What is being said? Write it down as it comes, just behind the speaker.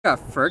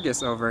Got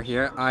Fergus over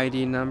here,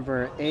 ID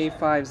number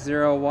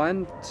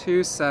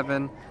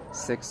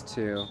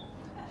A5012762.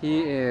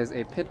 He is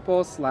a pit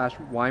bull slash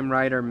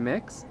Weimaraner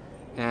mix,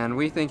 and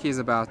we think he's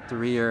about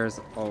 3 years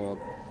old.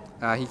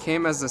 He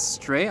came as a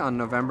stray on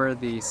November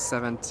the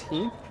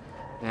 17th,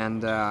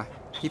 and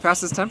he passed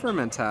his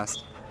temperament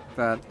test.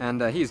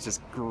 He's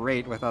just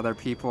great with other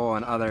people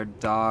and other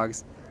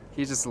dogs.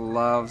 He just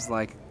loves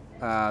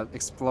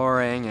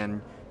exploring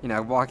and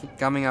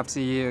coming up to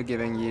you,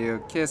 giving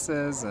you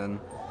kisses, and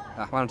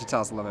why don't you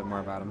tell us a little bit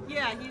more about him?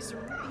 Yeah, he's a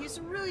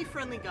really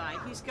friendly guy.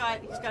 He's got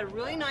a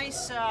really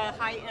nice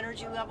high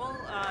energy level.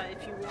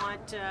 If you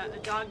want a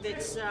dog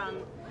that's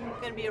going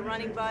to be a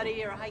running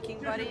buddy or a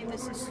hiking buddy,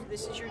 this is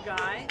your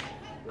guy.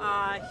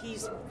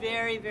 He's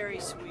very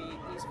sweet.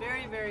 He's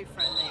very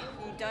friendly.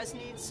 He does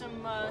need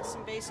some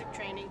basic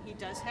training. He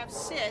does have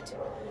sit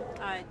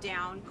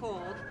down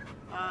cold.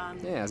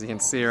 Yeah, as you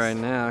can see right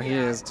now, he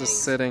is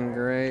just sitting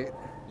great.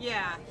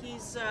 Yeah,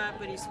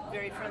 but he's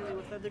very friendly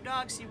with other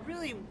dogs. He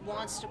really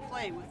wants to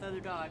play with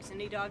other dogs.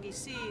 Any dog he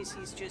sees,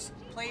 he's just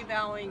play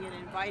bowing and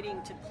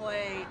inviting to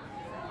play.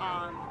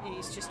 And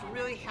he's just a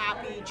really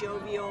happy,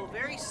 jovial,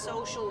 very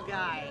social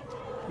guy.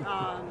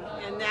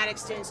 And that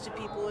extends to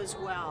people as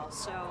well.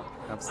 So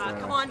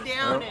come on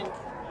down and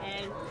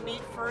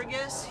meet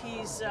Fergus. He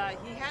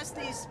has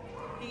these.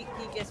 He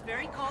gets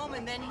very calm,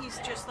 and then he's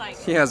just like...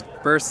 He has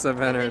bursts of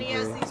energy. And he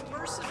has these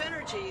bursts of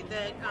energy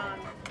that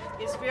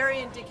is very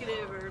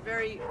indicative, or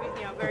very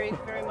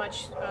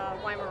much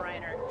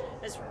Weimaraner.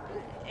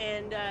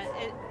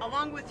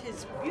 Along with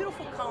his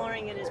beautiful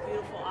coloring and his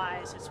beautiful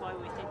eyes, that's why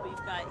we think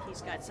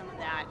he's got some of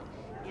that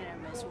in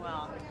him as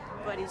well.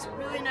 But he's a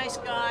really nice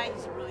guy.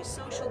 He's a really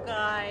social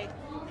guy,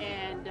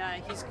 and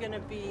he's going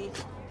to be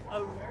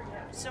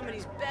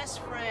somebody's best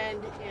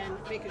friend and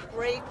make a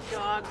great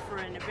dog for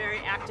a very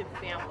active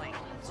family.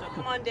 So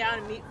come on down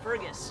and meet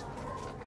Fergus.